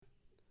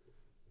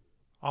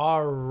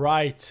All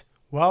right.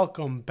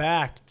 Welcome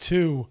back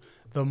to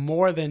the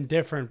More Than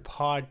Different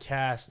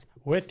podcast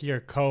with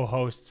your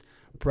co-hosts,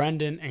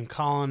 Brendan and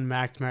Colin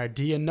McNamara.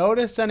 Do you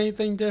notice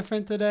anything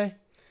different today?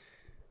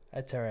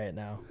 I tell you right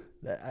now,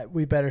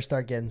 we better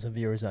start getting some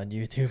viewers on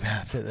YouTube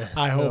after this.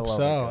 I hope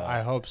so.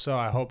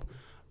 I hope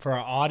for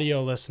our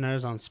audio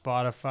listeners on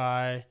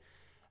Spotify,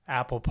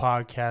 Apple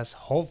Podcasts,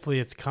 hopefully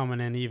it's coming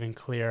in even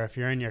clearer. If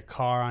you're in your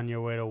car on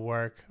your way to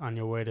work, on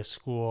your way to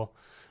school,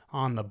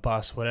 on the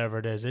bus, whatever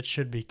it is, it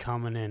should be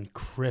coming in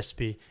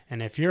crispy.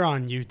 And if you're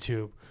on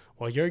YouTube,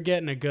 well, you're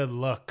getting a good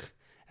look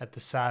at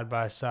the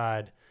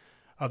side-by-side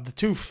of the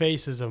two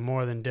faces of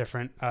More Than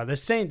Different.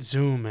 This ain't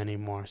Zoom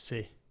anymore,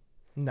 see?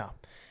 No.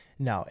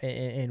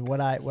 And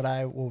what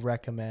I will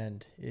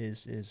recommend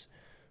is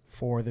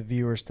for the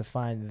viewers to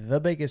find the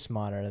biggest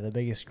monitor, the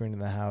biggest screen in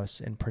the house,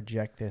 and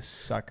project this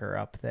sucker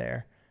up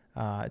there.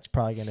 It's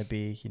probably going to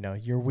be,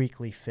 your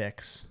weekly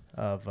fix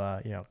of,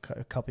 a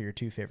couple of your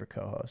two favorite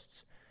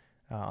co-hosts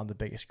on the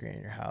biggest screen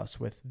in your house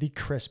with the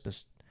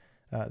crispest,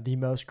 the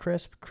most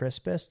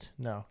crispest?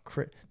 No.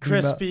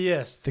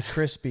 Crispiest. The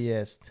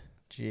crispiest.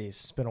 Jeez,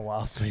 it's been a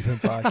while since we've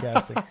been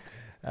podcasting.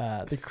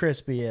 The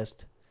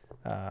crispiest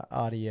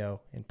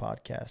audio and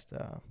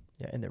podcast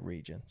in the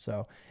region.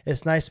 So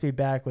it's nice to be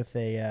back with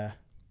a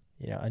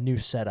new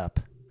setup,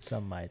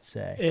 some might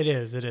say. It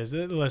is.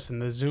 Listen,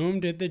 the Zoom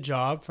did the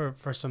job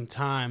for some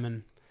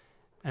time,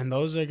 and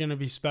those are going to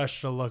be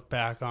special to look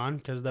back on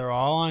because they're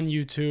all on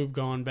YouTube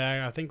going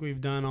back. I think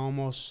we've done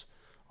almost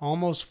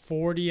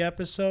 40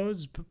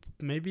 episodes,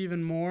 maybe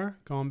even more,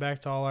 going back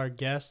to all our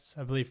guests.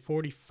 I believe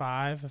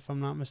 45, if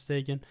I'm not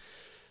mistaken.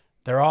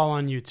 They're all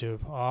on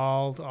YouTube,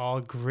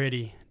 all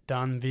gritty,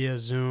 done via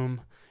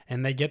Zoom,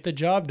 and they get the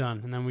job done.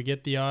 And then we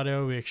get the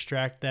audio, we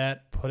extract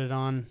that, put it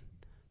on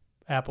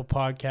Apple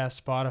Podcasts,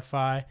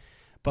 Spotify.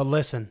 But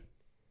listen,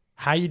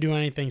 how you do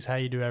anything's how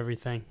you do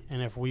everything.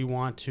 And if we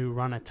want to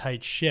run a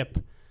tight ship,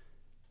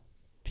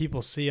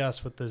 people see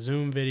us with the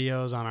Zoom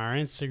videos on our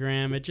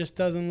Instagram. It just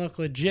doesn't look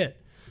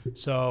legit.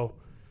 So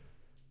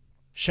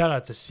shout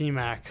out to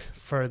CMAC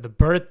for the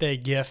birthday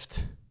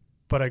gift,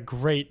 but a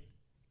great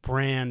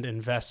brand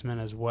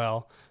investment as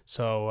well.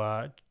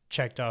 So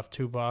checked off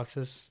 2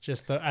 boxes.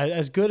 Just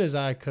as good as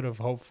I could have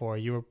hoped for.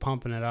 You were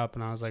pumping it up,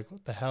 and I was like,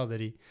 what the hell? Did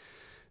he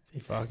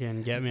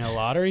fucking get me a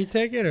lottery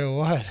ticket or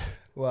what?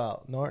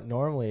 Well,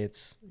 normally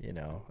it's,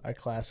 a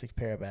classic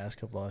pair of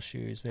basketball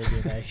shoes, maybe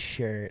a nice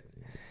shirt,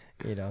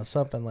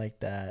 something like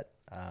that.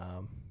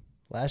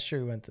 Last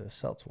year we went to the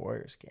Celtics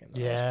Warriors game.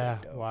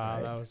 That dope, wow,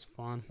 right? That was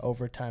fun.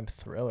 Overtime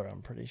thriller,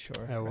 I'm pretty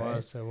sure. It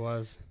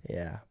was.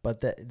 Yeah,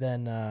 but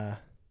then the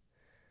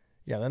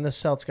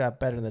Celtics got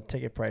better and the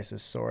ticket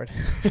prices soared.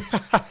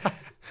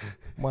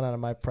 Went out of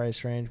my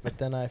price range, but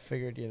then I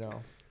figured,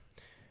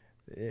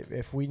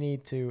 if we're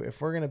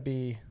going to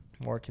be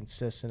more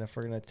consistent, if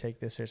we're going to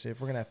take this seriously,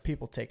 if we're going to have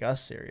people take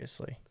us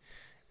seriously,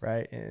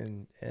 right?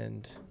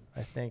 And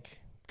I think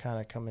kind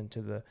of coming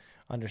to the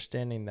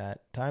understanding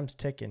that time's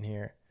ticking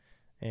here,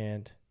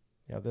 and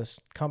this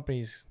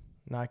company's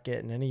not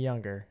getting any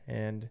younger,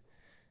 and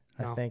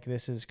I think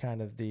this is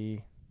kind of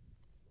the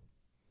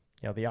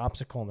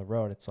obstacle in the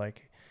road. It's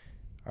like,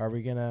 are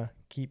we going to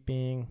keep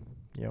being,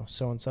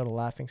 so-and-so the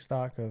laughing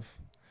stock of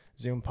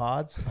Zoom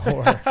pods,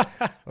 or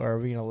are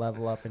we going to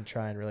level up and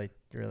try and really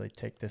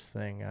take this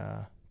thing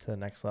to the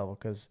next level?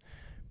 Because,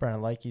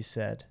 Brennan, like you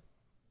said,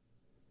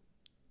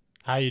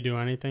 how you do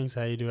anything's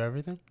how you do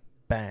everything.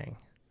 Bang.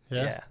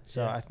 Yeah.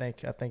 So I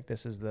think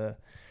this is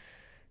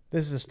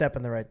a step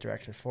in the right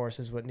direction for us.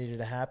 This is what needed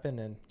to happen,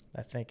 and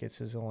I think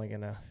this is only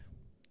going to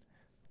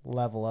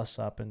level us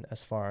up and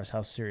as far as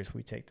how serious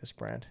we take this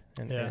brand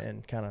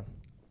and kind of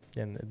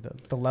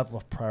the level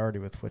of priority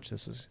with which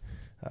this is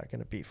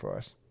going to be for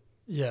us.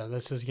 Yeah,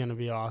 this is going to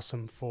be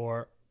awesome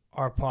for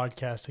our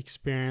podcast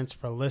experience,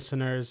 for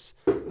listeners,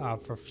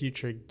 for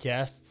future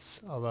guests,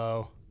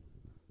 although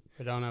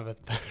we don't have a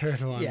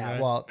third one. Yeah,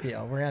 right? well, we're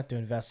going to have to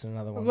invest in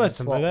another one.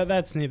 Listen, but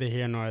that's neither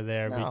here nor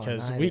there, No,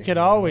 because neither we could here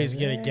always nor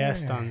get a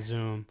guest there. on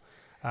Zoom,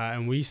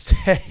 and we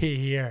stay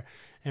here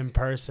in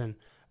person.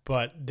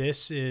 But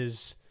this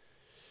is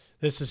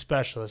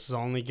special. This is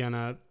only going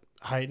to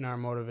heighten our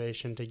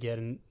motivation to get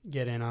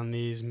in on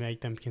these,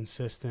 make them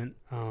consistent.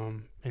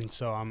 And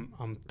so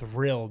I'm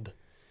thrilled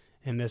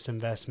in this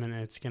investment.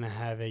 It's going to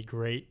have a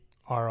great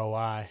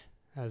ROI,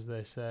 as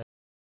they say.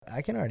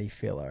 I can already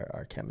feel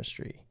our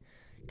chemistry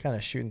kind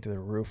of shooting through the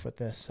roof with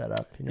this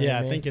setup.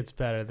 I think it's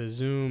better. The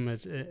Zoom,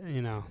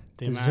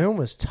 the Zoom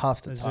was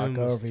tough to talk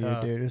over you,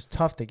 tough. dude. It was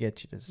tough to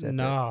get you to zip it.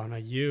 No,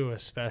 you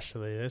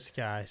especially. This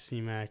guy,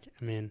 C-Mac,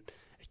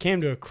 it came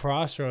to a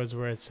crossroads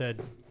where it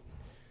said,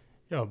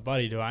 yo,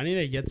 buddy, do I need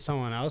to get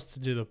someone else to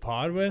do the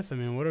pod with?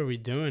 What are we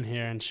doing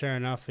here? And sure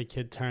enough, the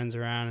kid turns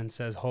around and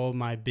says, hold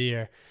my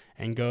beer,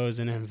 and goes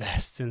and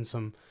invests in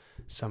some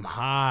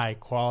high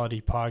quality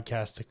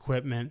podcast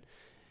equipment.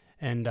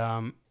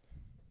 And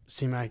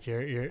C-Mac,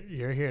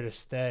 you're here to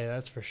stay,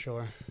 that's for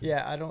sure.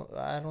 Yeah, I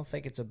don't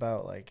think it's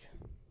about like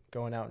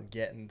going out and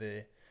getting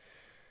the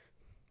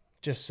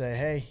just say,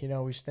 hey,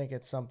 we think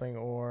it's something,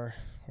 or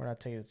we're not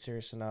taking it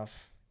serious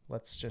enough.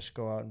 Let's just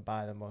go out and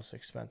buy the most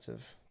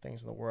expensive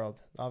things in the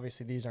world.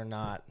 Obviously, these are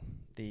not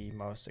the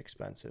most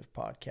expensive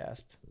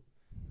podcast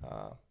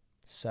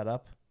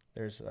setup.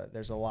 There's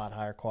a lot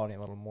higher quality, a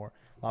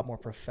lot more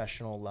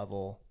professional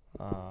level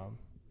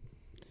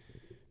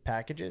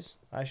packages,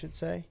 I should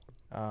say.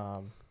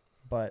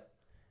 But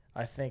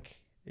I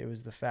think it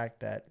was the fact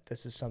that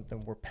this is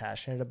something we're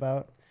passionate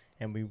about,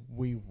 and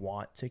we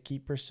want to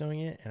keep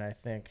pursuing it. And I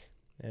think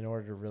in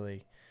order to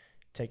really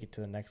take it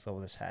to the next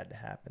level, this had to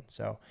happen.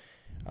 So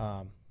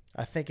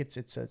I think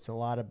it's a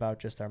lot about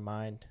just our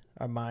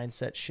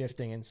mindset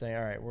shifting and saying,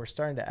 all right, we're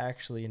starting to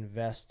actually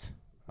invest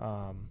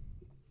a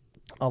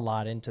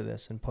lot into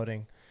this and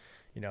putting,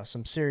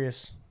 some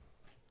serious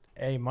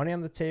money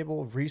on the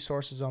table,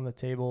 resources on the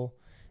table,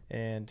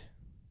 and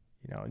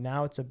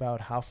now it's about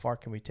how far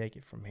can we take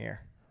it from here.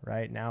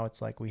 Right now,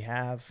 it's like we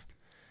have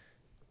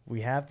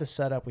the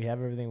setup, we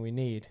have everything we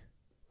need.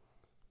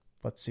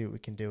 Let's see what we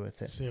can do with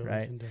it.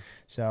 Right.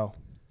 So,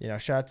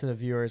 shout out to the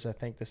viewers. I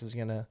think this is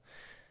gonna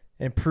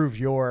improve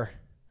your,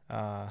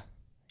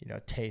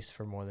 taste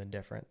for more than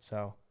different.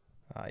 So,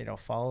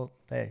 follow.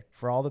 Hey,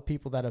 for all the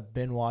people that have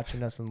been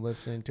watching us and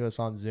listening to us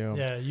on Zoom.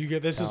 Yeah,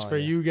 this is for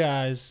you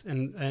guys,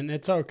 and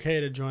it's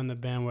okay to join the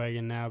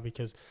bandwagon now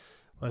because,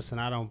 listen,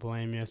 I don't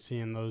blame you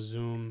seeing those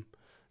Zoom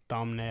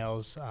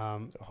thumbnails.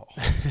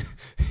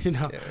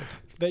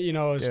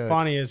 It's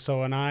funny is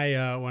so when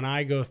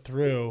I go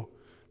through,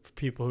 for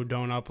people who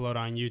don't upload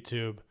on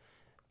YouTube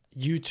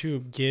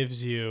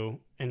gives you,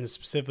 and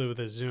specifically with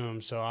a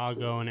Zoom, so I'll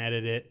go and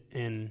edit it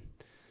in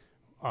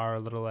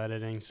our little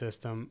editing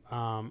system,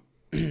 and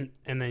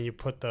then you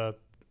put the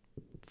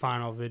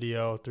final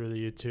video through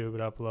the YouTube,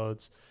 it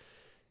uploads.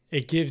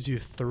 It gives you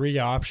 3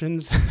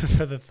 options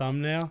for the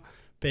thumbnail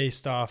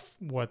based off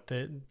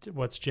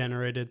what's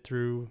generated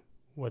through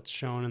what's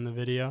shown in the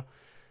video.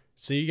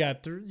 So you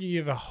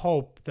have a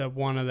hope that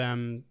one of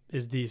them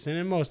is decent,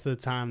 and most of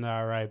the time they're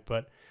all right,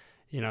 but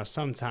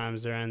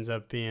sometimes there ends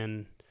up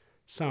being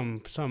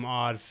some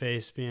odd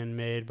face being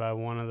made by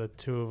one of the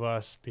two of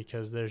us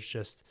because there's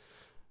just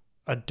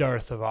a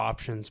dearth of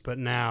options. But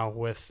now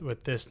with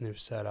this new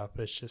setup,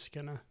 it's just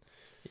gonna.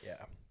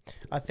 Yeah,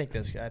 I think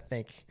this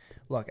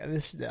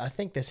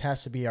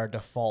has to be our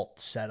default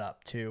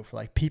setup too. For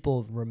like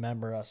people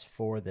remember us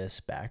for this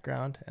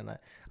background, and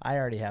I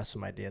already have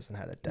some ideas on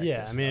how to deck.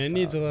 Yeah, I mean, it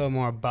needs a little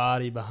more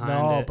body behind it.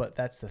 No, but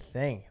that's the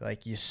thing.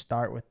 Like you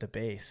start with the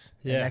base.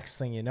 Yeah. The next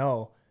thing you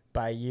know,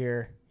 by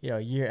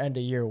end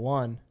of year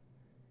 1,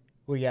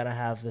 we gotta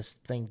have this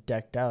thing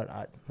decked out.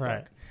 Right.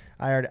 Look,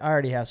 I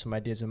already have some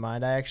ideas in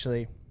mind. I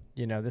actually,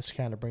 this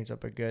kind of brings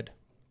up a good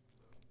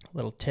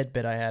little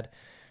tidbit I had.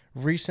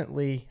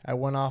 Recently, I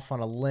went off on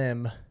a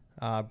limb.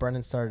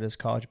 Brendan started his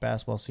college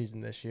basketball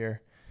season this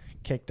year.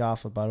 Kicked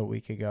off about a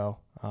week ago.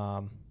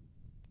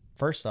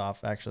 First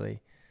off,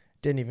 actually,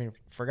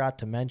 forgot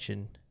to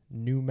mention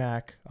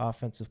NUMAC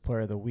Offensive Player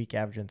of the Week,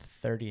 averaging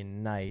 30 a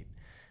night.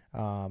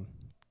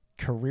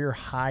 Career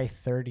high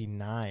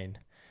 39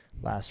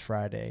 last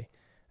Friday.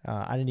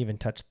 I didn't even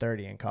touch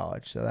 30 in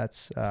college, so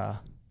that's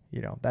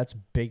that's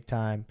big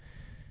time,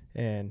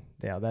 and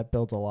that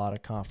builds a lot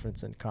of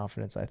confidence. And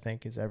confidence, I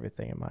think, is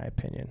everything in my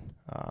opinion.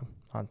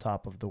 On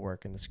top of the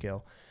work and the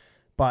skill,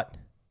 but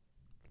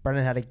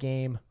Brendan had a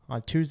game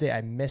on Tuesday.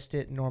 I missed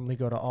it. Normally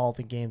go to all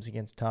the games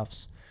against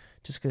Tufts,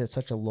 just because it's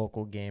such a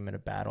local game and a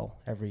battle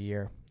every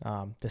year.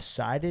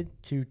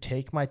 Decided to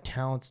take my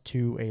talents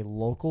to a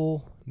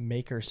local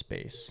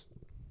makerspace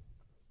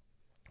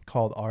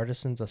called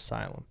Artisans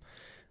Asylum.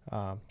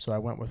 So I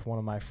went with one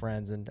of my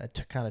friends, and I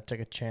kind of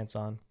took a chance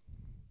on,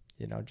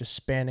 just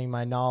spanning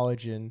my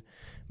knowledge and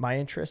my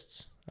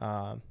interests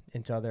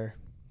into other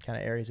kind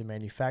of areas of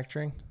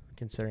manufacturing,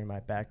 considering my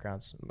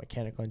background's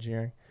mechanical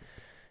engineering.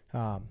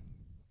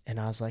 And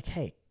I was like,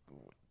 hey,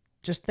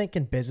 just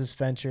thinking business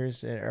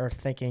ventures, or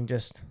thinking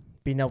just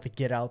being able to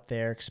get out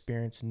there,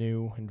 experience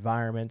new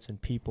environments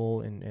and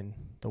people, and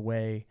the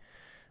way,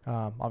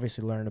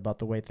 obviously learn about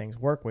the way things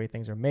work, way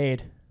things are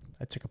made.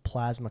 I took a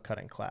plasma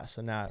cutting class.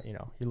 So now, you're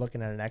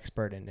looking at an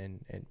expert in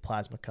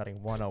plasma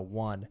cutting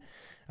 101.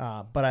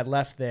 But I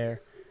left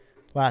there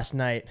last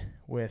night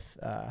with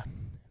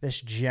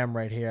this gem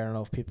right here. I don't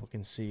know if people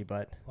can see,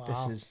 but wow.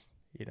 This is,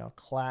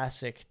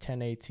 classic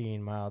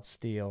 1018 mild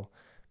steel,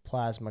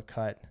 plasma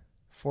cut,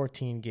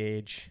 14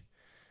 gauge.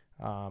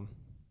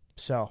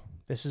 So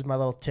this is my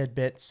little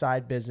tidbit,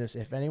 side business.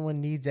 If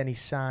anyone needs any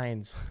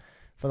signs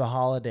for the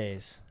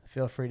holidays,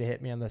 feel free to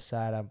hit me on the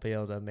side. I'll be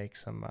able to make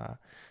some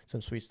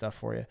sweet stuff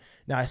for you.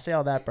 Now, I say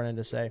all that, Brennan,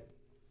 to say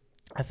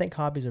I think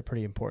hobbies are a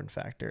pretty important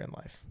factor in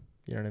life.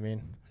 You know what I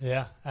mean?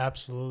 Yeah,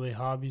 absolutely.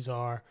 Hobbies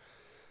are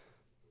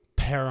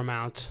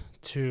paramount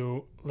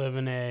to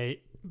living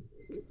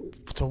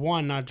to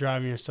one, not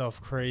driving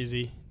yourself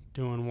crazy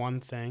doing one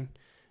thing,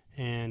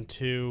 and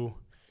two,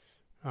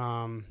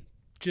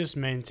 just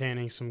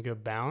maintaining some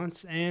good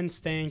balance and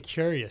staying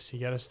curious. You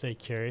got to stay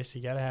curious.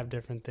 You got to have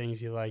different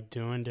things you like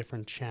doing,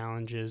 different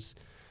challenges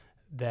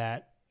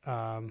that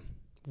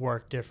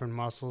work different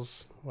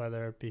muscles,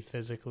 whether it be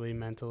physically,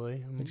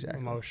 mentally, Exactly.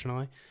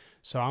 emotionally.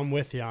 So I'm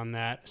with you on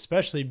that,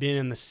 especially being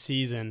in the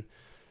season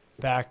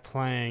back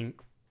playing.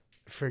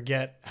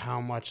 Forget how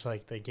much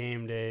like the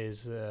game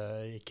days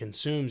it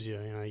consumes you.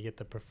 You know, you get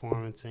the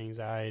performance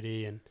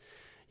anxiety and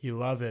you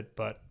love it.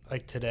 But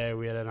like today,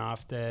 we had an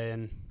off day,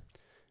 and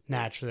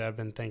naturally, I've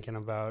been thinking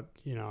about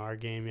our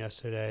game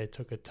yesterday.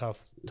 Took a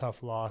tough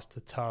loss to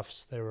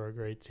Tufts. They were a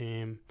great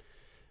team,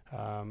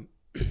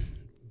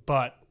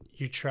 but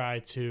you try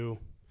to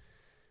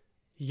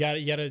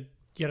you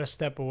gotta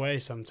step away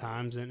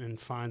sometimes and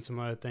find some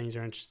other things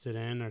you're interested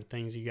in or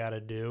things you gotta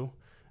do.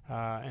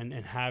 And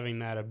having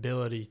that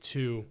ability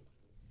to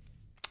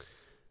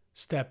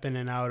step in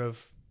and out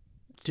of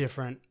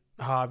different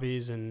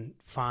hobbies and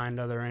find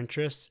other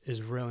interests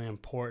is really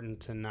important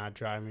to not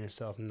driving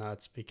yourself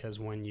nuts, because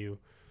when you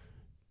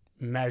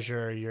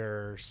measure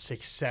your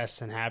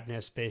success and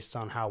happiness based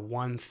on how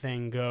one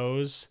thing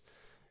goes,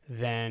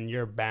 then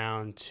you're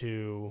bound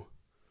to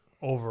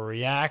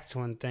overreact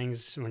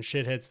when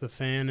shit hits the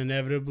fan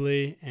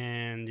inevitably,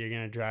 and you're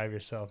going to drive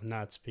yourself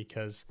nuts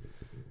because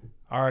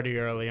already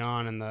early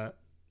on in the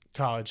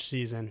college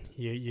season,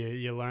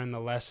 you learn the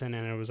lesson.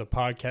 And it was a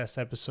podcast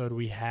episode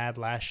we had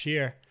last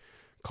year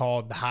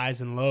called The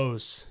Highs and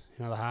Lows.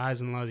 The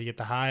highs and lows, you get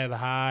the high of the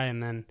high,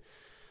 and then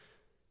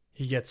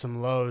you get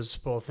some lows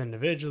both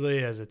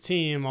individually, as a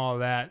team, all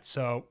that.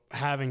 So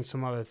having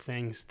some other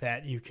things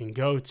that you can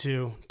go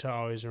to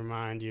always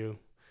remind you,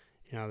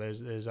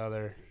 there's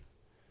other,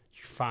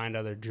 you find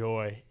other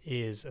joy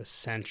is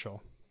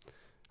essential.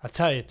 I'll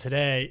tell you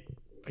today,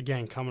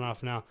 again, coming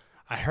off now,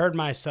 I heard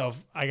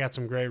myself, I got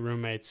some great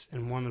roommates,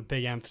 and one of the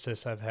big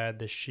emphasis I've had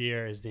this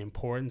year is the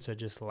importance of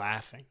just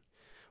laughing,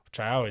 which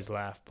I always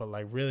laugh, but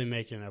like really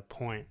making it a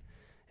point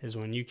is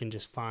when you can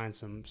just find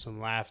some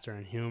laughter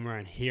and humor,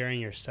 and hearing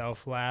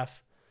yourself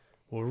laugh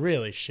will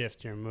really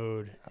shift your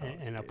mood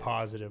in a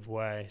positive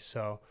way.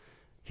 So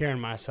hearing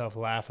myself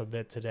laugh a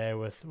bit today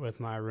with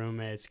my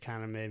roommates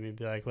kind of made me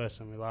be like,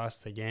 listen, we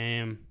lost the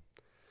game,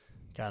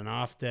 got an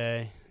off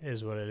day,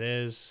 is what it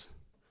is,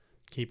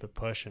 keep it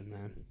pushing,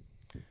 man.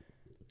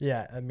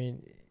 Yeah, I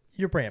mean,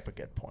 you bring up a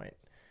good point.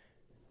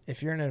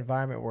 If you're in an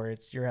environment where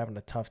you're having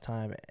a tough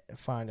time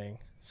finding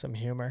some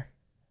humor,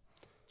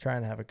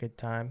 trying to have a good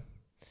time,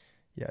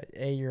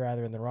 you're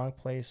either in the wrong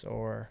place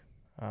or,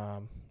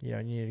 you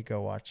need to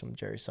go watch some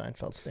Jerry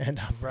Seinfeld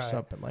stand-up or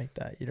something like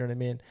that. You know what I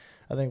mean?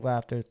 I think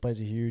laughter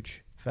plays a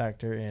huge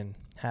factor in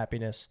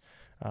happiness.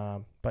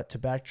 But to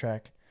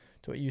backtrack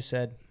to what you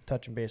said,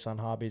 touching base on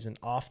hobbies and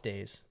off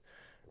days,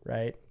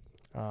 right?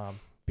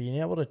 Being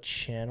able to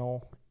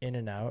channel in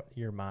and out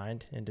your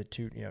mind into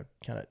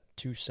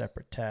two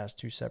separate tasks,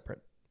 two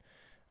separate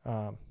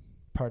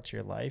parts of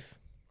your life.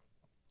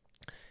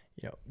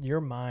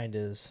 Your mind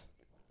is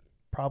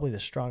probably the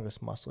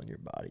strongest muscle in your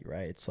body,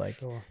 right? It's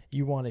like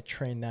you want to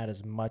train that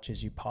as much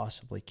as you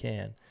possibly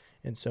can.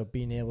 And so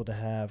being able to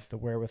have the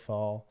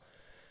wherewithal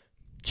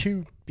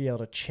to be able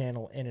to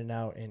channel in and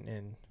out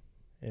and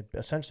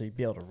essentially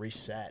be able to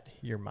reset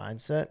your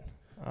mindset,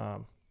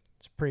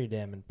 it's pretty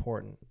damn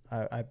important.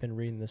 I've been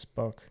reading this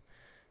book,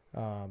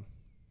 The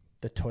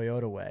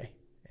Toyota Way,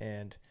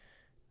 and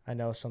I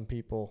know some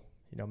people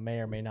may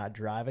or may not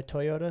drive a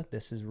Toyota.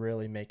 This is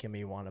really making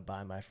me want to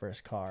buy my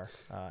first car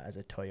as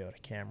a Toyota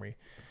Camry.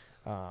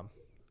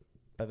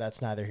 But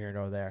that's neither here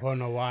nor there. Well,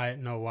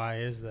 why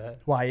is that?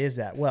 Why is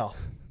that? Well,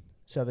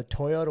 so the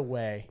Toyota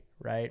Way,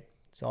 right?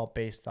 It's all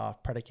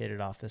predicated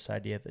off this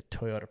idea of the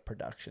Toyota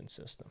production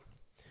system.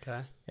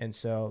 Okay. And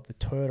so the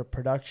Toyota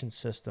production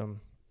system,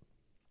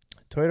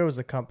 Toyota was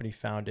a company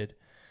founded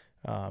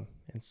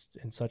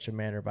in such a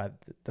manner by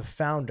the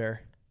founder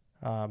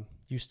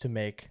used to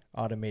make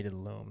automated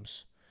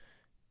looms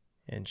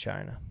in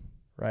China,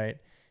 right?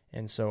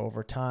 And so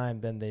over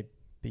time, then they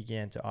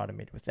began to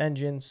automate with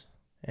engines,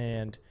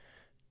 and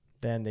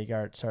then they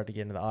started to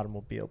get into the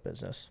automobile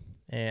business,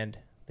 and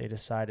they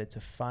decided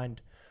to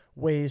find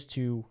ways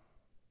to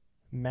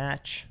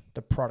match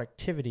the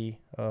productivity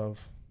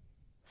of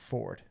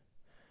Ford,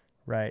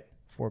 right?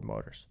 Ford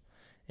Motors.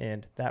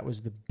 And that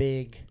was the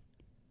big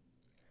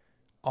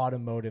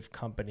automotive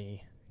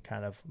company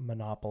kind of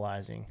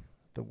monopolizing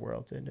the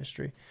world's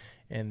industry.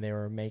 And they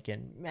were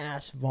making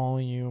mass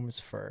volumes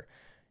for,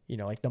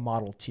 like the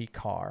Model T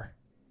car,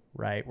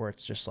 right? Where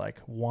it's just like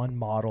one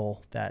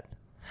model that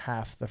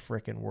half the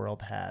freaking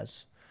world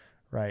has,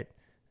 right?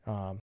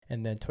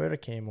 And then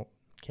Toyota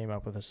came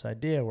up with this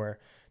idea where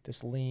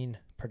this lean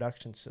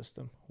production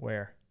system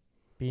where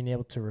being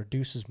able to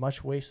reduce as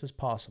much waste as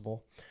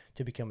possible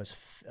to become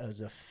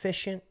as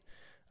efficient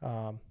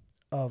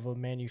of a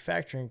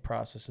manufacturing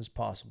process as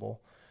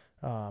possible,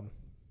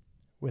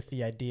 with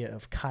the idea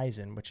of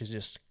Kaizen, which is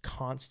just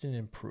constant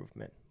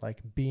improvement,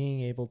 like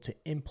being able to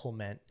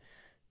implement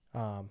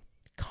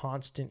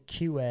constant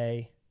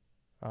QA,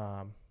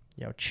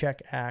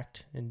 check,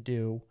 act, and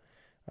do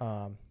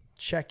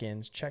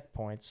check-ins,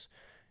 checkpoints,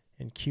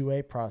 and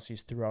QA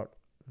processes throughout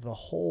the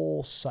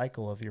whole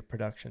cycle of your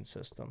production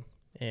system,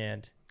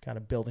 and kind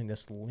of building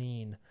this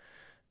lean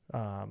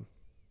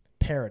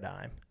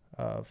paradigm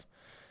of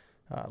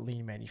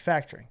lean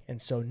manufacturing.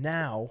 And so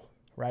now,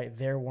 right,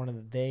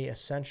 they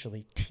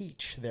essentially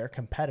teach their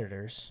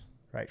competitors,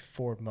 right,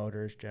 Ford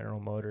Motors, General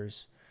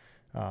Motors,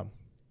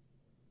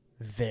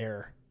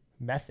 their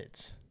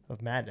methods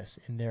of madness.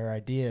 And their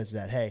idea is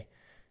that, hey,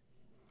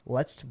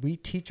 we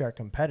teach our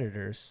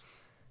competitors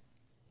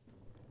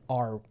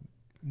our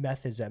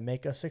methods that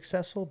make us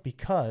successful,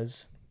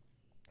 because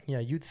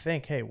you'd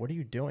think, hey, what are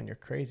you doing? You're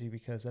crazy,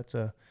 because that's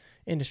a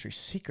industry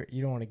secret.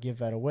 You don't want to give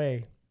that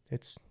away.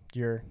 It's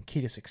your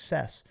key to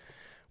success.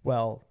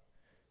 Well,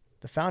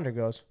 the founder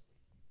goes,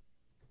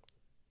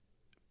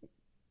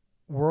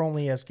 we're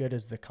only as good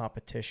as the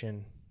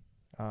competition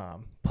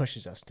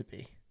pushes us to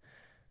be.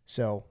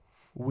 So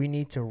we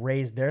need to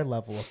raise their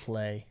level of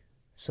play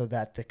so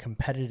that the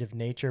competitive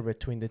nature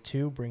between the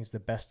two brings the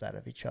best out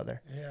of each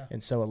other. Yeah.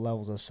 And so it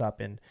levels us up.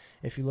 And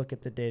if you look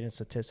at the data and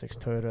statistics,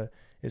 Toyota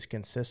is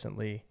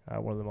consistently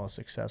one of the most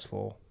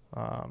successful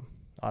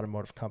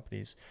automotive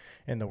companies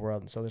in the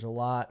world. And so there's a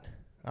lot.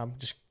 I'm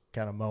just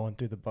kind of mowing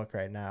through the book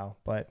right now,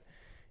 but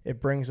it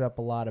brings up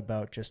a lot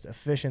about just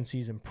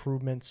efficiencies,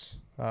 improvements,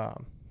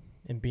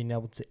 and being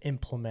able to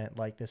implement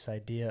like this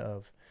idea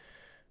of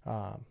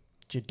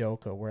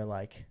Jidoka, where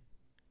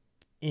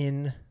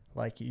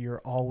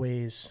you're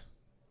always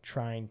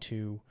trying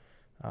to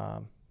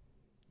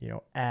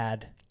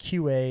add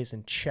QAs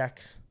and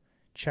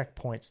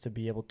checkpoints to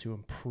be able to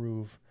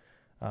improve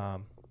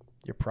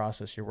your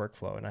process, your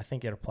workflow. And I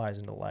think it applies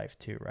into life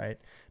too, right?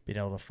 Being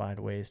able to find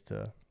ways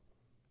to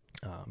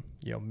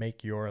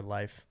make your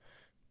life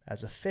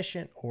as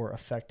efficient or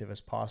effective as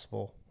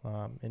possible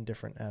in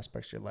different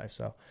aspects of your life.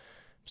 So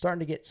I'm starting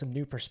to get some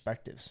new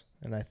perspectives.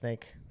 And I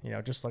think,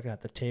 just looking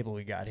at the table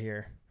we got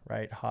here,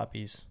 right?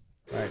 Hobbies,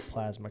 right?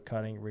 Plasma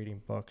cutting,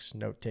 reading books,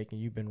 note taking.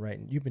 You've been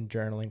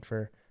journaling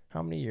for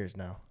how many years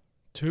now?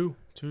 2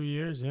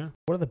 years. Yeah.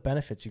 What are the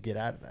benefits you get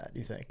out of that, do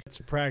you think? It's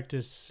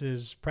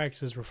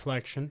practices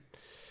reflection,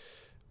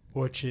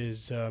 which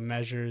is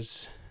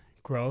measures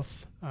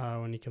growth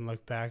when you can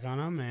look back on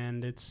them.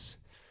 And it's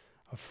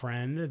a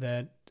friend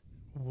that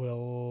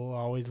will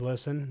always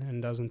listen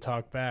and doesn't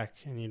talk back,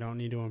 and you don't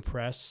need to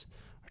impress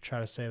or try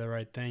to say the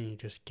right thing. You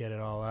just get it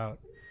all out,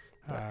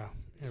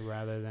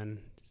 rather than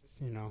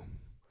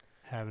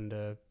having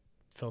to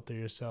filter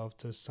yourself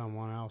to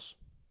someone else.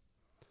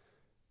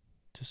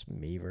 Just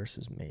me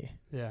versus me.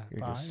 Yeah,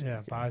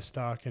 buy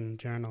stock in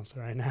journals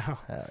right now.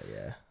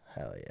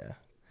 Hell yeah.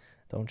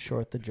 Don't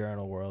short the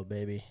journal world,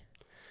 baby.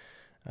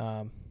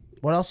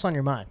 What else on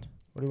your mind?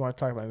 What do you want to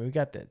talk about? I mean, we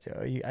got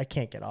that. I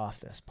can't get off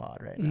this pod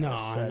right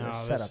now.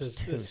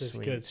 This is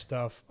good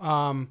stuff.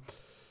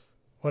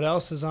 What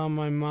else is on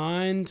my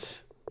mind?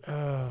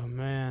 Oh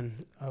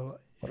man,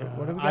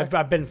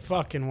 I've been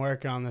fucking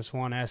working on this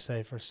one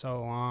essay for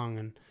so long,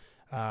 and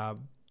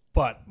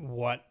but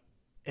what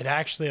it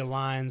actually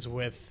aligns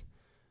with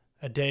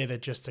a day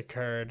that just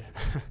occurred.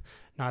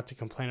 Not to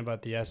complain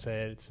about the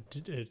essay,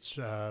 it's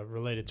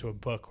related to a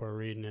book we're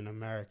reading in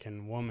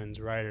American Woman's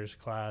Writers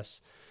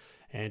class.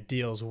 And it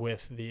deals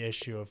with the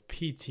issue of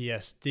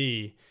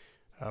PTSD,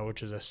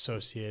 which is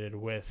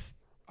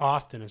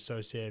often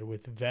associated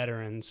with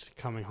veterans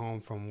coming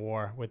home from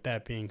war. With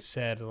that being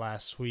said,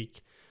 last week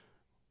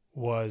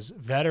was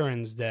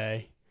Veterans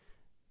Day.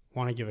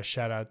 Want to give a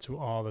shout out to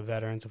all the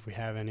veterans. If we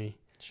have any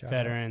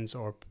veterans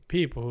or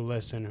people who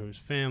listen whose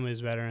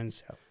families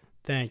veterans,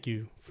 thank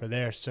you for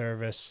their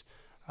service.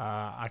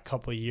 A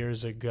couple of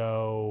years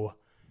ago,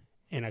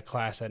 in a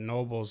class at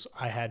Nobles,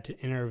 I had to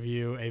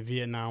interview a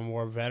Vietnam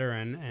War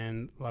veteran,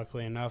 and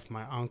luckily enough,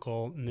 my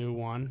uncle knew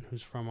one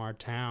who's from our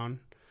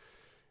town,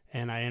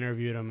 and I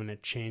interviewed him, and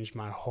it changed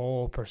my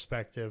whole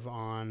perspective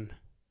on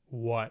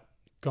what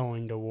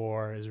going to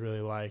war is really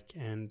like,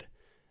 and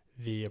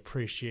the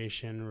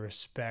appreciation,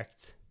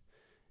 respect,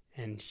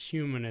 and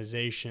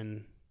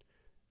humanization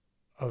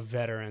of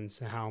veterans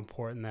and how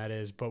important that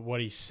is. But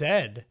what he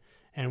said,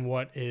 and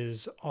what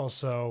is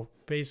also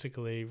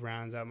basically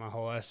rounds out my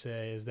whole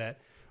essay, is that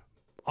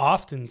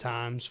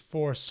oftentimes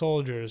for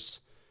soldiers,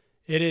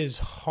 it is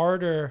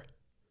harder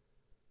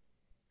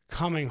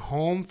coming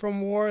home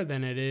from war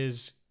than it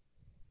is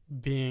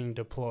being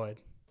deployed,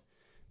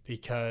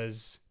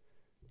 because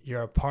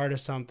you're a part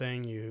of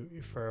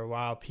something. For a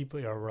while,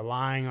 people are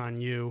relying on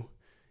you.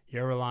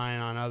 You're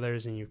relying on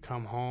others, and you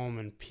come home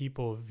and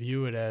people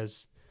view it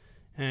as,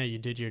 you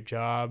did your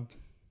job.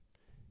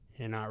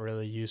 You're not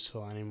really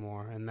useful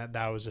anymore. And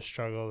that was a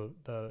struggle.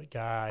 The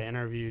guy I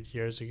interviewed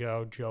years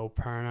ago, Joe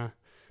Perna,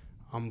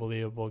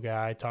 unbelievable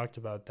guy, talked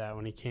about that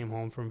when he came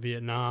home from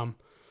Vietnam.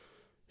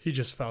 He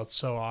just felt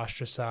so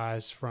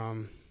ostracized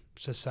from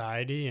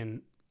society,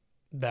 and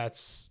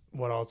that's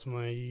what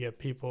ultimately you get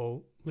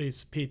people,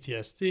 leads to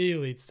PTSD,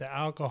 leads to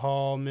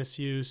alcohol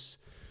misuse,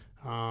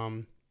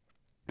 all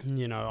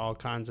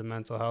kinds of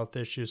mental health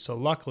issues. So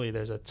luckily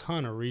there's a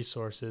ton of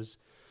resources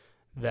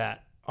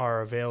that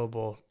are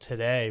available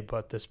today,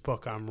 but this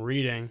book I'm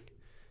reading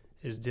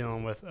is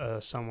dealing with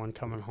someone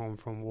coming home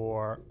from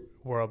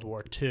World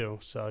War II.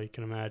 So you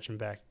can imagine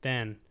back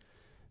then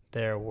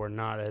there were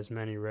not as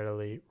many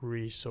readily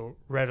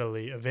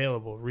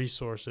available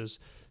resources.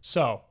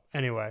 So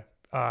anyway,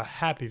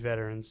 happy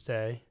Veterans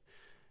Day.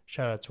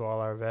 Shout out to all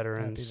our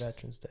veterans. Happy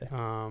Veterans Day.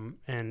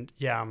 And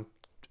yeah,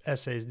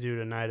 essay's due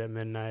tonight at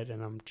midnight,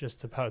 and I'm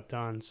just about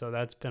done. So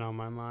that's been on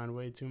my mind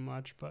way too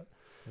much, but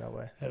No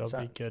way. it'll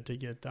be good to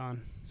get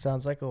done.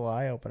 Sounds like a little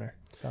eye opener.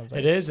 Sounds like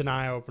it is an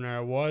eye opener.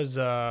 It was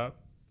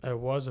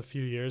a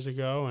few years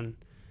ago, and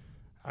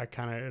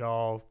it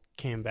all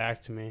came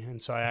back to me,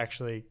 and so I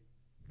actually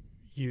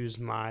used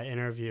my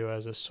interview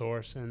as a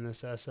source in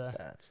this essay.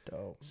 That's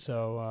dope.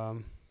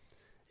 So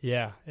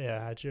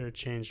I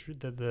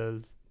changed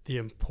the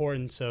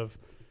importance of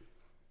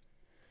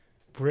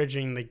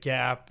bridging the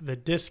gap, the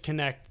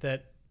disconnect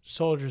that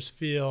soldiers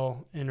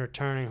feel in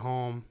returning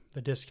home,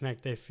 the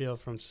disconnect they feel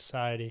from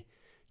society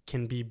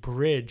can be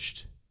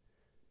bridged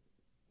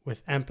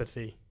with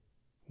empathy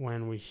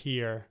when we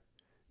hear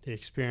the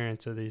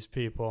experience of these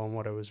people and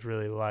what it was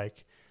really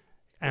like.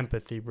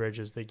 Empathy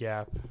bridges the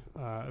gap,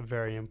 a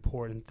very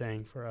important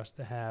thing for us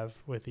to have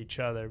with each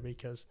other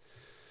because,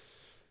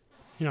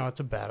 it's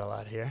a battle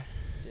out here.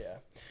 Yeah.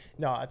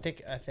 No, I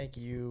think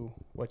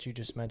what you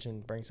just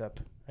mentioned brings up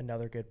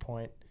another good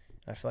point.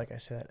 I feel like I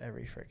say that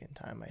every freaking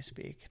time I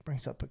speak. It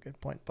brings up a good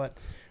point. But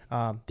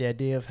the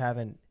idea of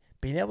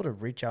being able to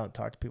reach out and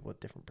talk to people with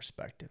different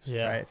perspectives,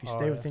 right? If you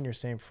stay within your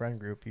same friend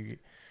group, you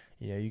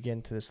get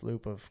into this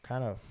loop of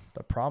kind of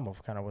the problem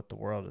of kind of what the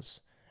world is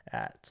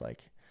at. It's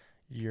like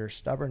you're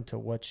stubborn to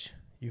what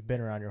you've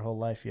been around your whole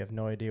life. You have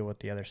no idea what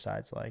the other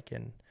side's like,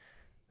 and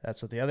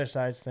that's what the other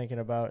side's thinking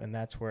about, and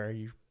that's where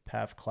you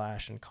have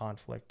clash and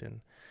conflict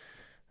and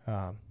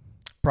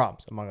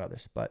problems, among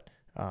others. But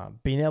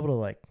being able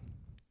to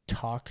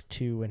talk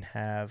to and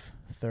have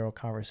thorough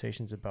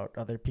conversations about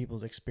other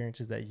people's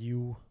experiences that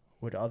you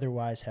would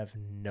otherwise have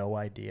no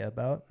idea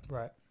about,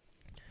 right?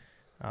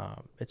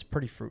 It's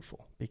pretty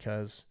fruitful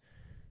because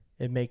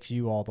it makes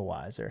you all the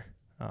wiser.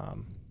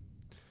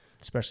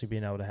 Especially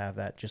being able to have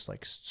that just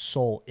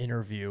soul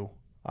interview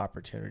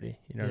opportunity.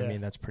 You know what I mean?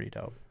 That's pretty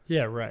dope.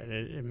 Yeah, right.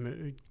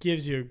 It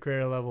gives you a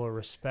greater level of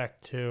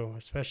respect too,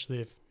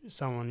 especially if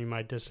someone you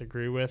might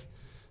disagree with.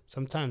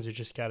 Sometimes you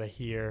just got to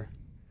hear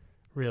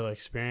real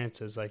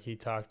experiences like he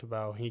talked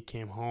about. He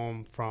came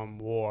home from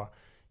war.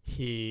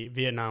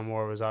 Vietnam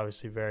War was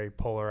obviously very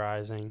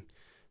polarizing.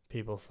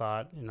 People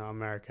thought,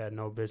 America had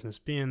no business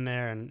being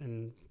there, and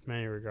in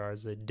many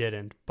regards they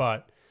didn't.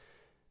 But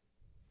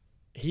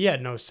he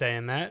had no say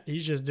in that.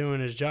 He's just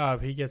doing his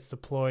job. He gets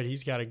deployed.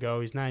 He's got to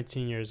go. He's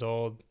 19 years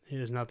old.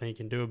 There's nothing he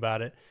can do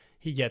about it.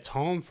 He gets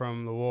home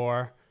from the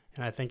war,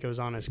 and I think it was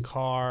on his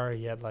car.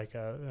 He had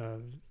a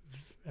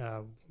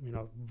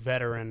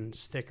veteran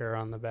sticker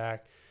on the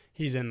back.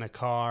 He's in the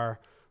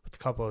car with a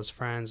couple of his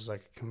friends. It was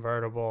like a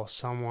convertible.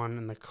 Someone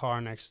in the car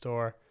next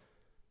door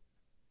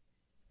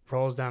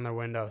rolls down their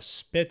window,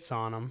 spits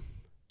on him,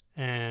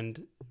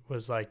 and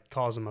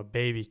calls him a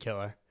baby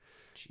killer.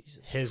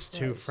 Jesus His Christ.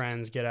 Two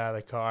friends get out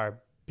of the car,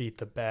 beat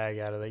the bag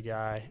out of the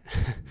guy.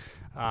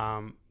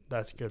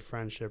 That's good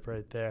friendship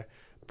right there.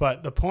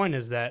 But the point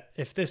is that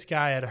if this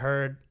guy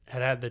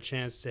had the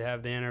chance to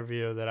have the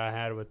interview that I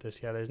had with this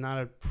guy, there's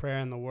not a prayer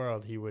in the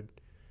world he would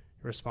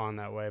respond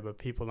that way. But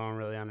people don't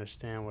really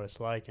understand what it's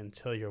like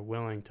until you're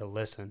willing to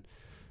listen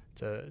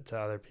to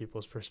other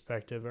people's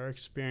perspective or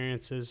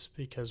experiences,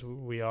 because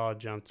we all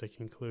jump to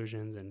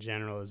conclusions and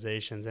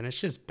generalizations, and it's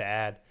just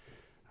bad.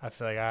 I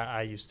feel like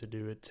I used to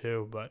do it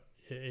too, but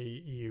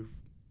you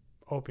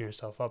open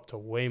yourself up to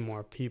way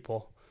more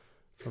people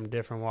from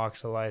different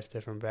walks of life,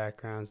 different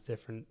backgrounds,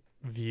 different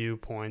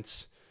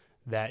viewpoints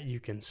that you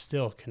can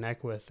still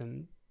connect with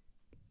and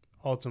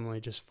ultimately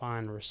just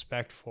find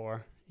respect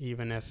for,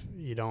 even if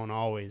you don't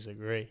always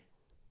agree.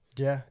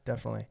 Yeah,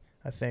 definitely.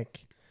 I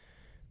think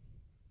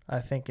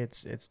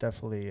it's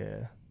definitely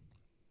a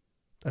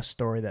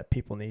story that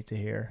people need to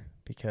hear,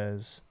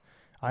 because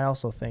I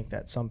also think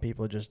that some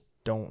people just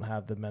don't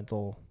have the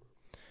mental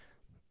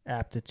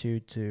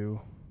aptitude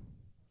to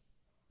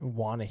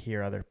want to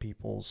hear other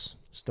people's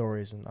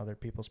stories and other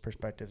people's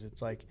perspectives.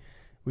 It's like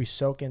we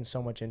soak in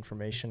so much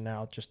information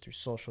now just through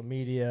social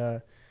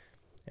media,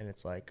 and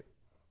it's like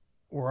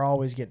we're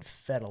always getting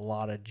fed a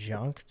lot of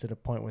junk to the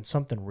point when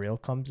something real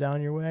comes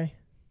down your way,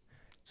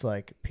 it's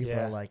like people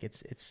are like,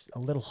 it's a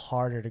little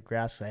harder to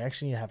grasp. I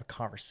actually need to have a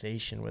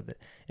conversation with it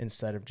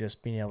instead of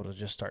just being able to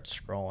just start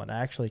scrolling.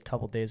 A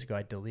couple days ago,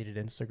 I deleted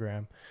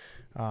Instagram.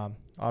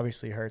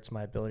 Obviously hurts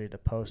my ability to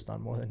post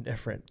on More Than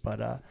Different,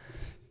 but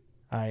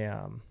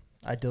I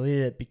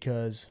deleted it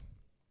because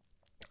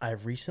I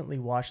recently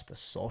watched The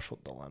Social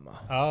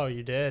Dilemma. Oh,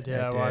 you did?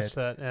 Yeah, I watched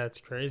that. Yeah, it's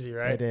crazy,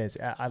 right? It is.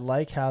 I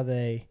like how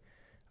they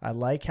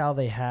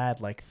had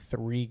like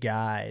three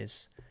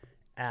guys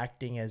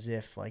acting as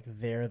if like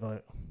they're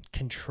the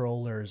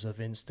controllers of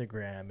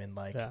Instagram, and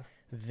like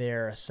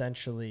they're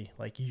essentially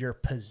like you're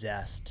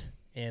possessed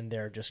and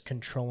they're just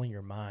controlling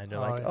your mind. They're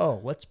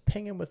let's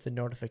ping him with the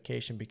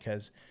notification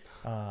because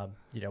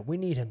we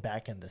need him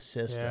back in the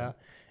system.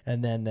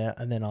 And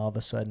then all of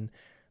a sudden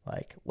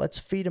like, let's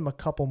feed him a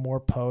couple more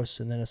posts.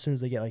 And then as soon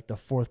as they get like the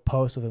fourth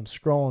post of him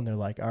scrolling, they're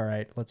like, all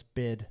right, let's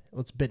bid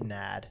an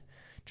ad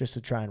just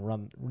to try and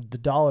run the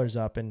dollars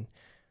up. And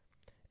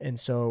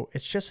so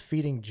it's just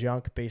feeding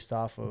junk based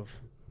off of,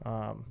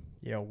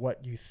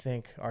 what you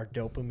think our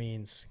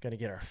dopamine's going to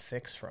get our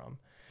fix from.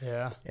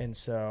 Yeah. And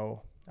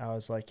so I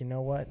was like, you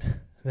know what?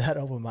 That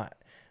opened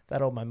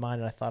my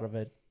mind, and I thought of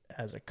it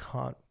as a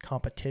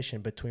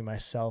competition between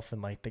myself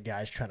and like the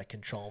guys trying to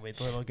control me,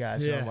 the little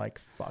guys. Yeah. And I'm like,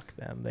 fuck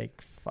them. They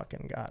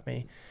fucking got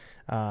me.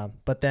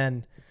 But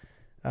then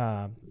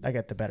I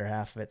got the better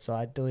half of it. So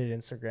I deleted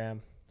Instagram.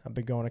 I've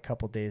been going a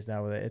couple days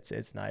now with it.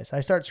 It's nice. I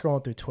start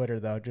scrolling through Twitter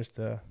though, just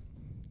to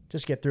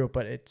get through it,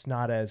 but it's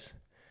not as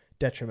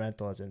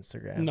detrimental as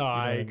Instagram. No,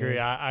 I agree.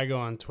 I mean? I go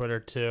on Twitter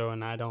too,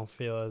 and I don't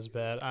feel as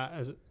bad.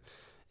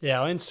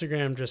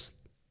 Instagram just.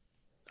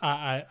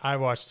 I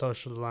watched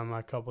Social Dilemma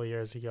a couple of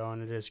years ago,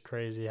 and it is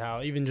crazy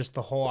how even just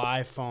the whole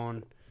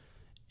iPhone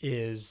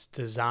is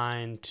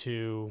designed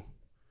to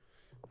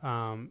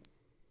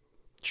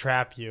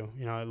trap you.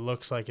 You know, it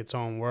looks like its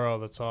own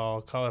world. It's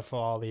all colorful.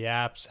 All the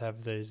apps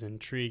have these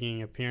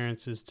intriguing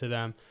appearances to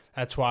them.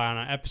 That's why on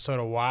an episode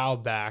a while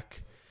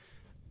back,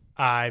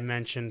 I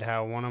mentioned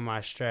how one of my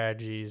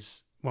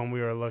strategies when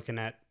we were looking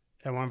at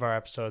one of our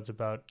episodes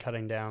about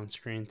cutting down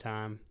screen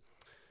time,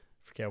 I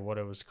forget what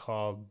it was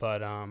called,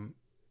 but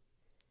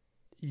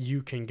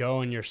you can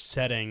go in your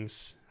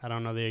settings. I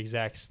don't know the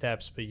exact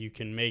steps, but you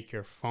can make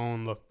your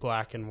phone look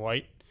black and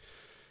white.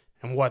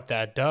 And what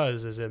that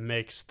does is it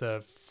makes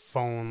the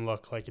phone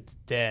look like it's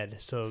dead.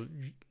 So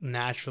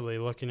naturally,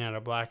 looking at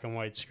a black and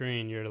white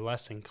screen, you're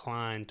less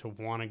inclined to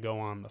want to go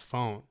on the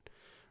phone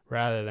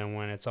rather than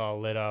when it's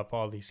all lit up,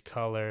 all these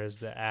colors,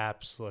 the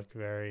apps look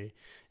very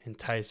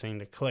enticing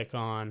to click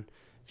on.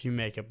 If you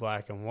make it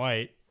black and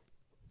white,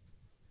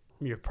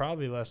 you're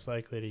probably less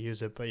likely to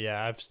use it. But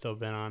yeah, I told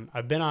you,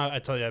 I've been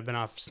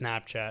off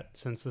Snapchat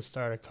since the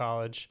start of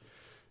college,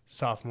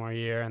 sophomore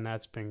year, and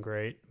that's been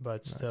great,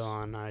 but Nice. Still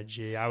on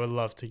IG. I would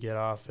love to get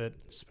off it,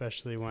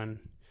 especially when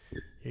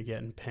you're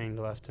getting pinged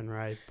left and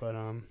right. But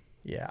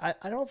yeah,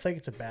 I don't think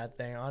it's a bad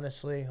thing,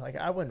 honestly. Like,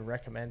 I wouldn't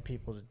recommend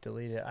people to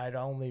delete it. I'd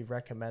only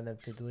recommend them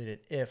to delete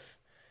it if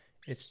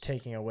it's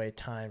taking away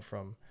time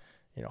from,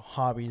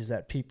 hobbies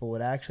that people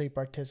would actually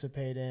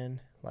participate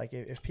in. Like,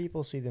 if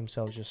people see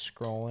themselves just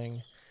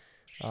scrolling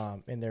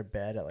in their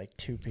bed at like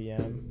 2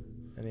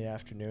 p.m. in the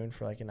afternoon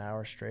for like an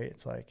hour straight,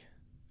 it's like,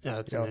 yeah,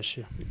 that's an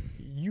issue.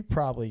 You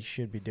probably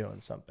should be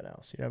doing something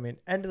else. You know what I mean?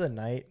 End of the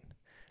night,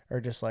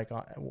 or just like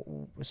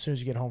as soon as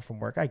you get home from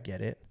work, I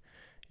get it.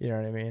 You know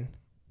what I mean?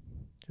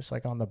 Just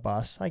like on the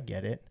bus, I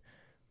get it.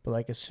 But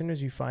like as soon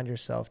as you find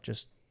yourself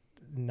just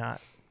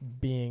not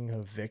being a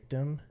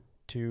victim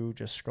to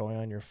just scrolling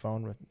on your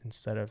phone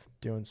instead of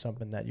doing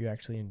something that you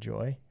actually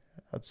enjoy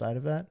outside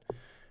of that,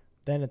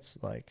 then it's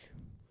like,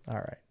 all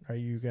right, are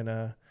you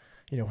gonna,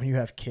 when you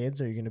have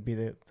kids, are you gonna be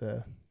the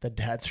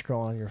dad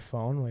scrolling on your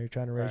phone while you're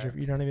trying to raise Right.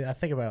 you know what I mean? I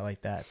think about it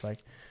like that. It's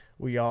like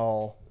we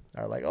all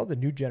are like, oh, the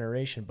new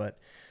generation, but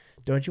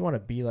don't you want to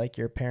be like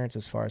your parents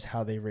as far as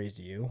how they raised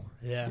you?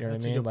 Yeah, You know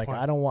that's what I a mean? good Like point.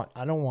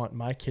 I don't want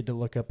my kid to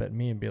look up at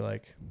me and be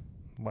like,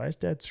 why is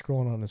dad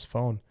scrolling on his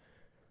phone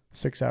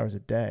 6 hours a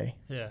day?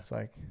 Yeah, It's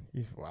like,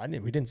 we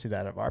didn't see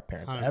that of our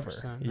parents ever.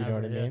 100%, You know what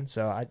I never, yeah. mean?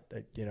 So I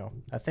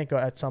think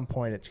at some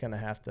point it's going to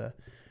have to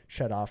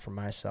shut off for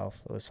myself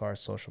as far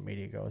as social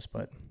media goes.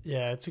 But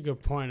yeah, it's a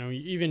good point. I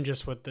mean, even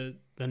just with the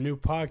new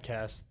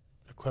podcast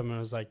equipment,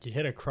 it was like you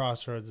hit a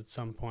crossroads at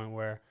some point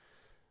where,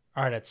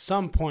 all right, at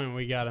some point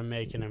we got to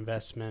make an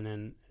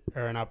investment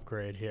or an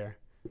upgrade here.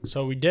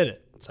 So we did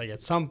it. It's like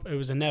it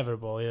was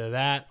inevitable, either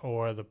that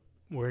or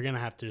we're gonna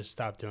have to just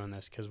stop doing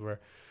this because we're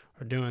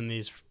doing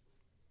these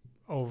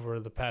over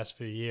the past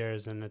few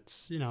years, and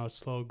it's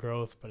slow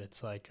growth, but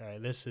it's like, all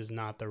right, this is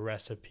not the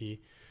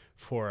recipe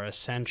for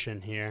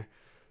ascension here.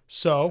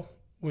 So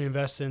we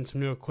invested in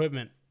some new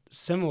equipment.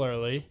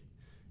 Similarly,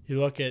 you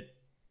look at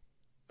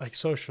like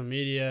social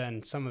media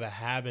and some of the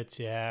habits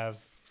you have,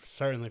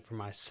 certainly for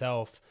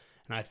myself,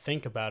 and I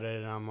think about it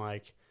and I'm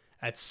like,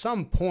 at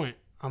some point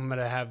I'm going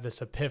to have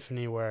this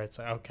epiphany where it's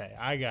like, okay,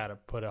 I got to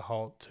put a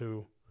halt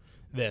to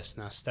this.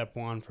 Now, step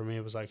one for me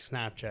was like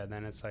Snapchat.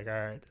 Then it's like, all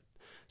right.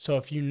 So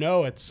if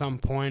at some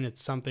point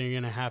it's something you're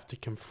going to have to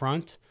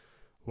confront,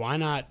 why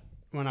not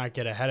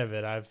get ahead of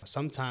it?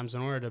 Sometimes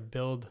in order to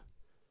build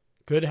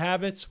good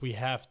habits, we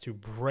have to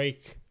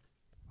break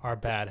our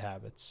bad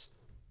habits.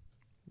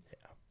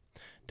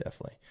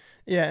 definitely.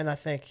 Yeah. And I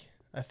think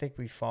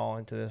we fall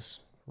into this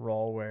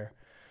role where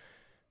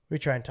we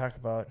try and talk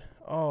about,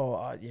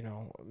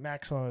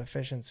 maximum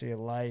efficiency of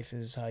life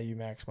is how you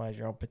maximize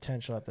your own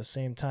potential. At the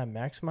same time,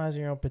 maximizing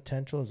your own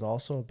potential is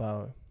also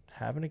about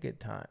having a good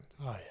time.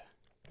 Oh,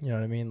 yeah. You know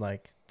what I mean?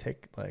 Like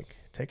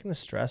taking the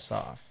stress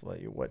off.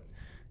 Like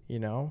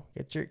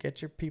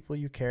get your people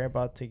you care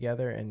about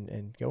together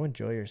and go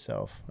enjoy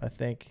yourself. I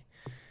think,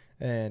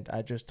 and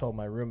I just told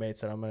my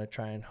roommates that I'm gonna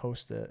try and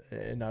host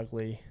an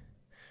ugly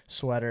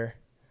sweater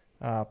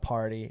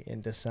party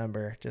in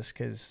December just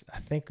because I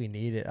think we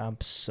need it. I'm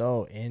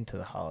so into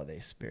the holiday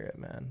spirit,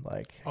 man.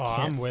 Like,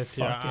 I'm with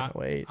you.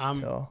 Wait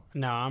until.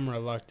 I'm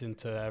reluctant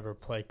to ever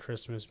play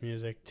Christmas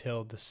music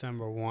till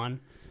December 1,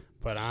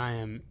 but I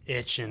am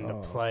itching to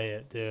play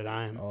it, dude.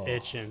 I am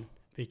itching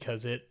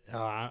because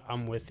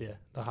I'm with you.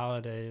 The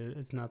holiday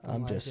is nothing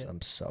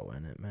I'm so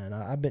in it, man.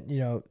 I've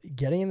been,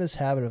 getting in this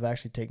habit of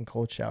actually taking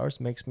cold showers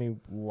makes me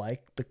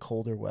like the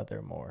colder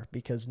weather more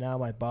because now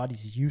my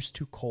body's used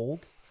to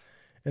cold.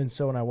 And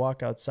so when I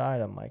walk outside,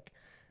 I'm like,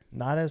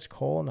 not as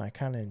cold, and I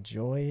kind of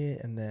enjoy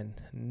it. And then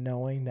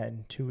knowing that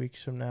in 2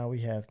 weeks from now we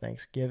have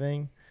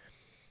Thanksgiving,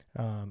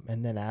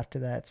 and then after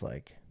that it's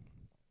like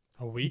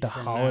a week the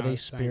from holiday now,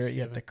 spirit.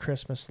 You got the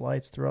Christmas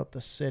lights throughout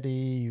the city.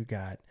 You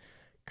got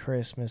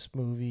Christmas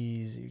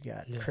movies. You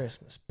got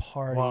Christmas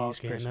parties.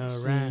 Walking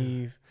Christmas around.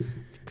 Eve.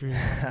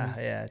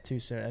 Yeah,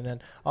 too soon. And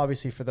then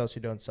obviously for those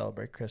who don't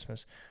celebrate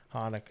Christmas,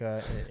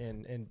 Hanukkah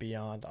and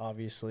beyond,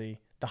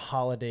 obviously. The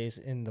holidays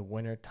in the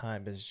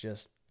wintertime is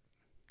just,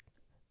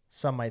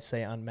 some might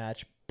say,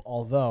 unmatched,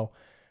 although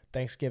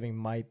Thanksgiving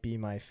might be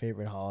my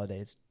favorite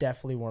holiday. It's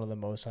definitely one of the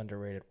most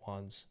underrated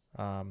ones.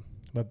 I'm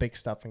a big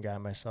stuffing guy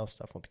myself,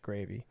 stuffing with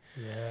gravy.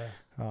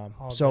 Yeah.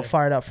 So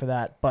fired up for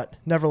that. But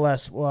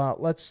nevertheless, well,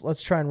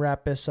 let's try and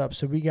wrap this up.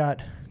 So we got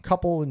a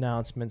couple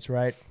announcements,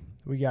 right?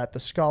 We got the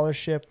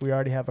scholarship. We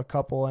already have a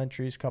couple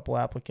entries, couple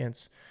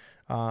applicants.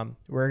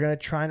 We're going to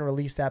try and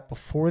release that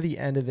before the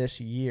end of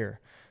this year.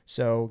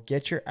 So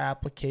get your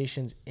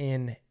applications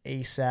in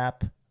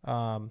ASAP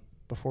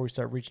before we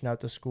start reaching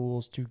out to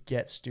schools to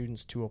get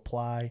students to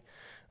apply.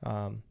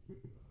 This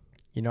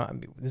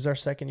is our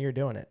second year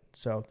doing it.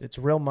 So it's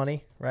real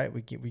money, right?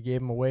 We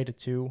gave them away to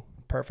 2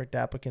 perfect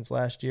applicants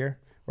last year,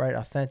 right?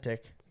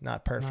 Authentic,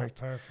 not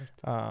perfect. Not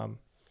perfect.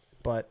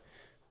 But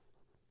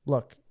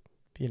look,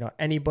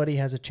 anybody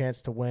has a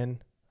chance to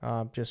win.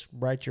 Just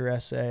write your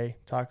essay,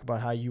 talk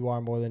about how you are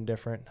more than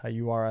different, how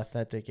you are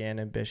authentic and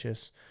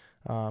ambitious.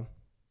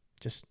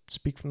 Just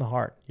speak from the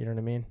heart. You know what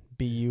I mean?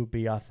 Be you,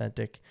 be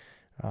authentic,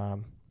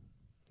 and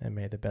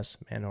may the best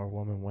man or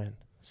woman win.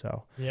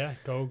 So yeah,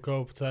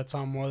 go. So that's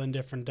on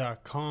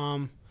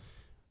morethandifferent.com.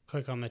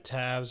 Click on the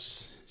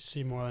tabs,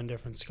 see More Than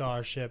Different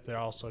Scholarship. It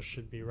also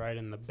should be right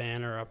in the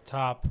banner up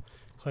top.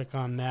 Click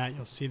on that.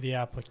 You'll see the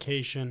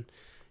application.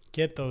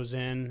 Get those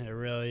in. It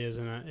really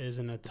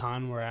isn't a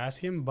ton we're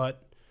asking,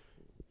 but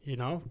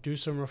do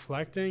some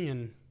reflecting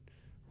and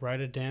write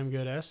a damn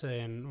good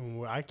essay.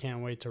 And I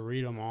can't wait to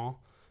read them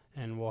all.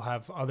 And we'll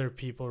have other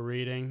people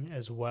reading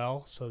as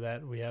well so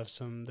that we have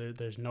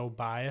there's no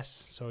bias.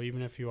 So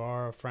even if you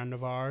are a friend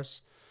of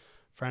ours,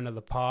 friend of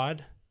the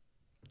pod,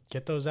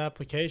 get those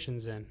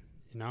applications in.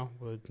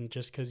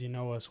 Just because you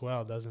know us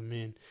well doesn't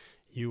mean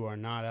you are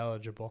not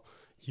eligible.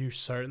 You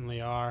certainly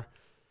are.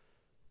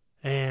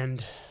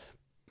 And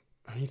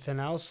anything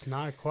else?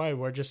 Not quite.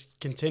 We're just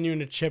continuing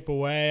to chip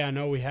away. I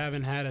know we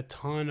haven't had a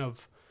ton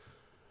of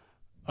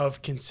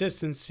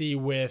consistency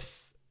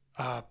with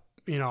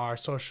our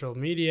social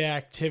media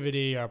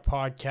activity, our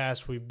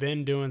podcast. We've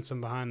been doing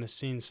some behind the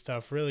scenes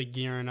stuff, really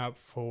gearing up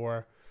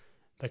for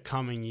the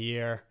coming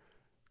year,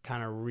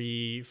 kind of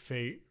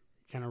reassessing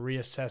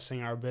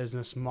our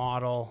business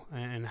model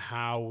and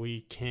how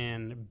we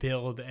can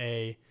build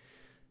a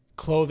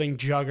clothing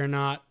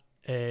juggernaut,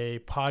 a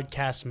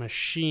podcast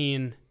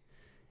machine,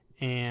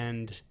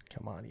 and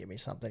come on, give me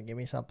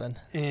something.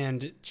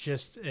 And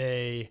just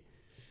a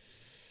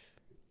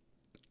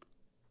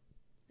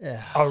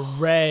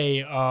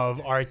array of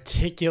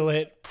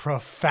articulate,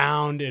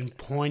 profound, and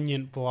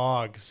poignant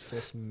blogs.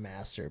 This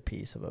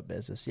masterpiece of a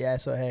business. Yeah,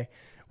 so hey,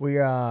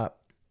 we're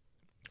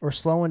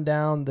slowing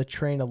down the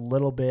train a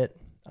little bit.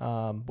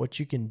 What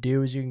you can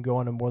do is you can go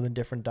on to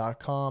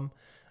morethandifferent.com.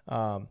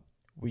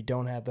 We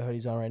don't have the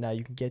hoodies on right now.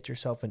 You can get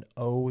yourself an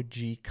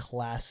OG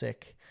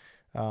classic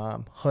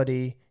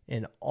hoodie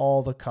in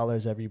all the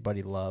colors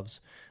everybody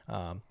loves.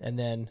 And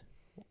then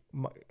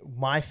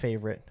my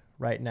favorite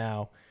right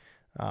now,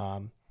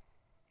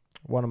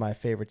 one of my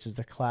favorites is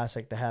the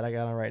classic, the hat I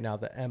got on right now,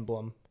 the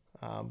emblem.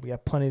 We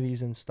have plenty of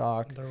these in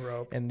stock. The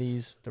rope. And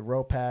the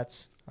rope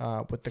hats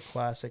with the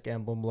classic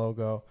emblem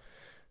logo.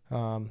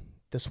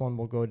 This one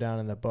will go down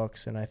in the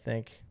books, and I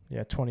think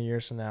 20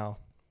 years from now,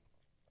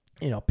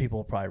 people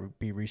will probably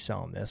be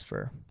reselling this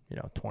for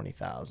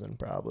 $20,000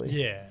 probably.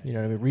 Yeah.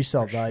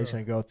 Resale value is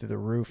going to go through the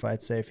roof,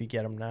 I'd say, if you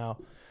get them now.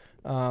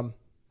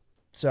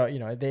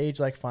 So they age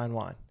like fine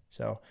wine.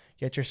 So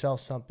get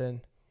yourself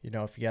something.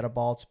 If you got a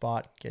bald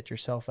spot, get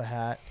yourself a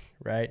hat,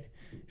 right?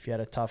 If you had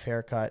a tough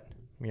haircut,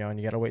 and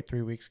you got to wait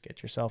 3 weeks,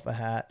 get yourself a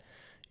hat.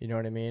 You know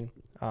what I mean?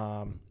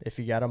 If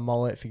you got a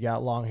mullet, if you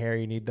got long hair,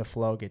 you need the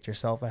flow, get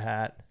yourself a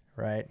hat,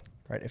 right?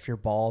 Right. If you're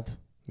bald,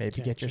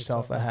 maybe get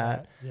yourself a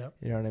hat. Yep.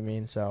 You know what I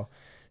mean? So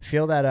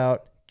feel that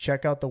out.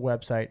 Check out the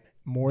website,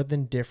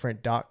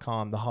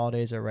 morethandifferent.com. The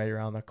holidays are right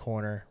around the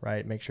corner,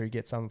 right? Make sure you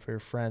get something for your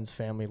friends,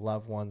 family,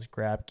 loved ones,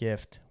 grab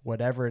gift,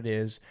 whatever it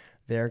is.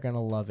 They're going to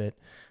love it.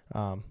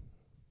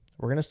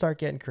 We're going to start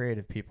getting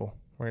creative, people.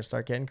 We're going to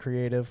start getting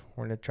creative.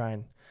 We're going to try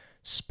and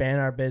span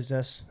our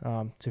business,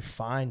 to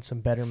find some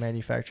better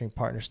manufacturing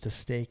partners to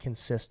stay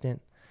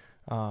consistent,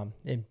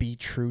 and be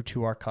true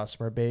to our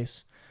customer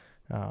base.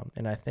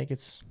 And I think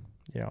it's,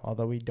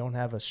 although we don't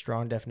have a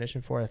strong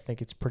definition for it, I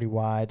think it's pretty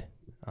wide.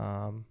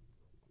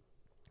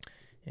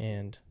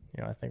 And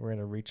I think we're going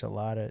to reach a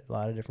lot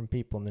of different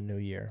people in the new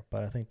year.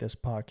 But I think this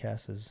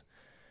podcast is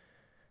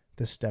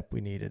the step we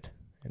needed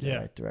in the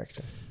right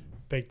direction.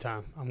 Big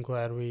time. I'm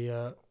glad we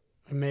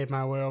made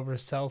my way over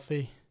to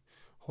Southie.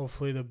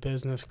 Hopefully the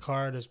business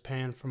card is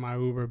paying for my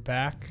Uber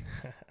back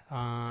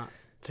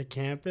to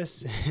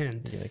campus.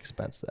 And you can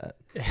expense that.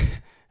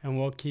 And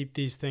we'll keep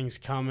these things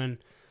coming.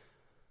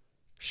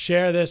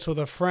 Share this with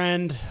a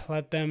friend.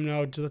 Let them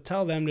know.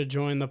 Tell them to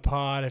join the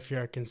pod if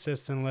you're a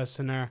consistent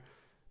listener.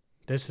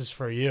 This is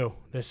for you.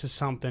 This is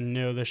something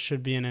new. This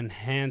should be an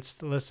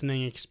enhanced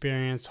listening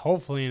experience,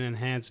 hopefully an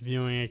enhanced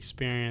viewing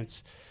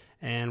experience,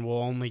 and we'll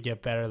only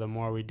get better the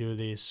more we do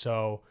these.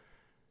 So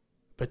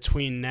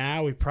between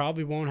now, we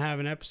probably won't have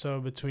an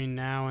episode between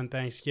now and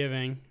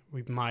Thanksgiving.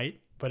 We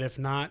might, but if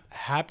not,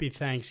 happy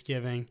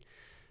Thanksgiving.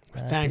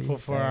 We're thankful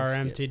for our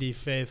MTD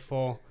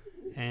faithful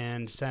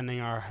and sending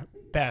our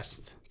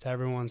best to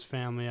everyone's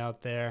family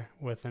out there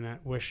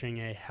wishing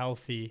a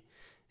healthy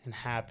and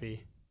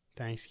happy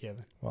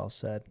Thanksgiving. Well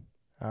said.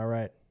 All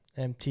right.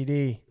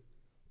 MTD.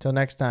 Till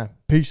next time.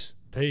 Peace.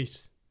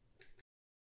 Peace.